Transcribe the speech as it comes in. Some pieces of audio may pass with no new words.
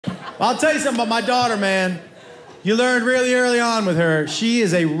I'll tell you something about my daughter, man. You learned really early on with her, she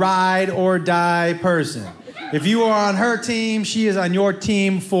is a ride or die person. If you are on her team, she is on your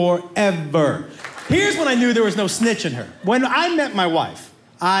team forever. Here's when I knew there was no snitch in her. When I met my wife,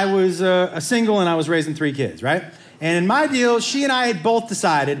 I was a single and I was raising 3 kids, right? And in my deal, she and I had both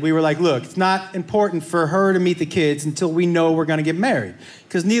decided, we were like, look, it's not important for her to meet the kids until we know we're gonna get married.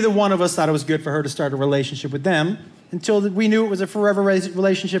 Because neither one of us thought it was good for her to start a relationship with them until we knew it was a forever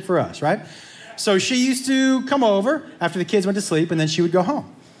relationship for us, right? So she used to come over after the kids went to sleep and then she would go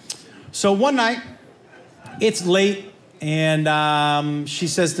home. So one night, it's late and she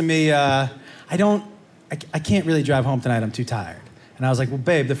says to me, I can't really drive home tonight, I'm too tired. And I was like, well,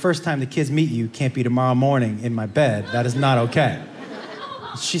 babe, the first time the kids meet you can't be tomorrow morning in my bed. That is not okay.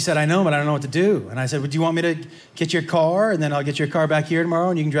 She said, I know, but I don't know what to do. And I said, well, do you want me to get your car and then I'll get your car back here tomorrow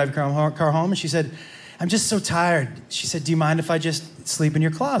and you can drive your car home? And she said, I'm just so tired. She said, do you mind if I just sleep in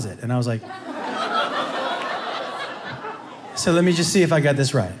your closet? And I was like, so let me just see if I got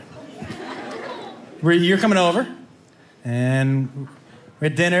this right. You're coming over and we're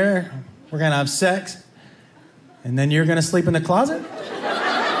at dinner, we're gonna have sex, and then you're gonna sleep in the closet?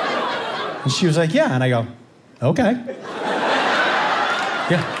 And she was like, yeah. And I go, okay.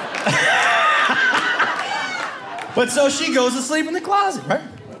 Yeah. But so she goes to sleep in the closet, right?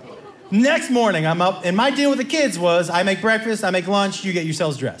 Next morning, I'm up, and my deal with the kids was I make breakfast, I make lunch, you get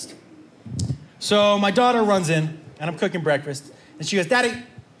yourselves dressed. So my daughter runs in, and I'm cooking breakfast, and she goes, Daddy,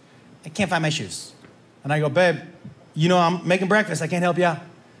 I can't find my shoes. And I go, babe, you know I'm making breakfast, I can't help you out.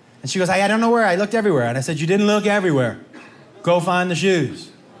 And she goes, I don't know where, I looked everywhere. And I said, you didn't look everywhere. Go find the shoes.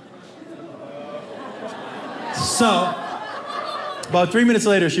 So, about 3 minutes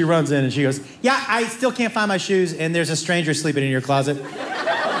later, she runs in and she goes, yeah, I still can't find my shoes and there's a stranger sleeping in your closet.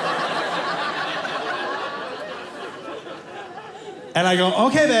 And I go,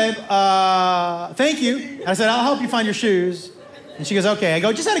 okay, babe, thank you. And I said, I'll help you find your shoes. And she goes, okay. I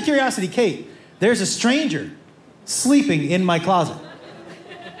go, just out of curiosity, Kate, there's a stranger sleeping in my closet.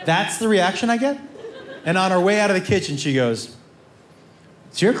 That's the reaction I get? And on her way out of the kitchen, she goes,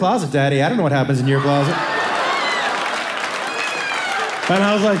 it's your closet, Daddy. I don't know what happens in your closet. And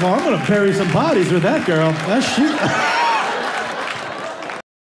I was like, well, I'm gonna bury some bodies with that girl. That's she.